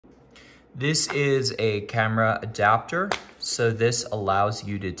This is a camera adapter. So this allows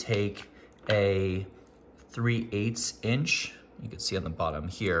you to take a 3/8 inch, you can see on the bottom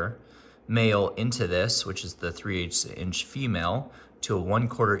here, male into this, which is the 3/8 inch female, to a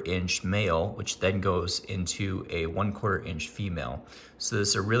 1/4 inch male, which then goes into a 1/4 inch female. So this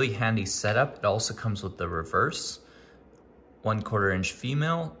is a really handy setup. It also comes with the reverse, 1/4 inch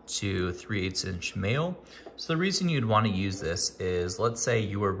female to 3/8 inch male. So the reason you'd want to use this is, let's say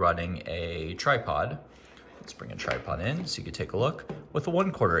you were running a tripod. Let's bring a tripod in so you could take a look with a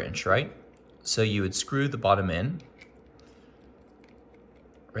 1/4 inch, right? So you would screw the bottom in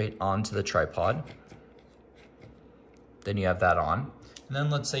right onto the tripod. Then you have that on. And then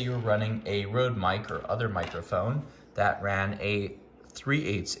let's say you were running a Rode mic or other microphone that ran a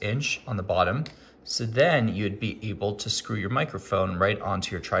 3/8 inch on the bottom. So then you'd be able to screw your microphone right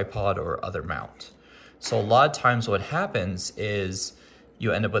onto your tripod or other mount. So a lot of times what happens is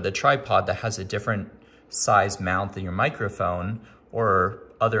you end up with a tripod that has a different size mount than your microphone or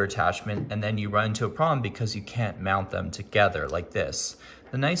other attachment, and then you run into a problem because you can't mount them together like this.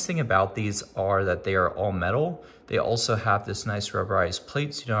 The nice thing about these are that they are all metal. They also have this nice rubberized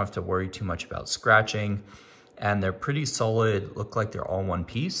plate, so you don't have to worry too much about scratching, and they're pretty solid, look like they're all one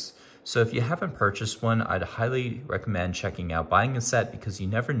piece. So if you haven't purchased one, I'd highly recommend checking out buying a set because you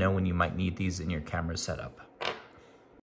never know when you might need these in your camera setup.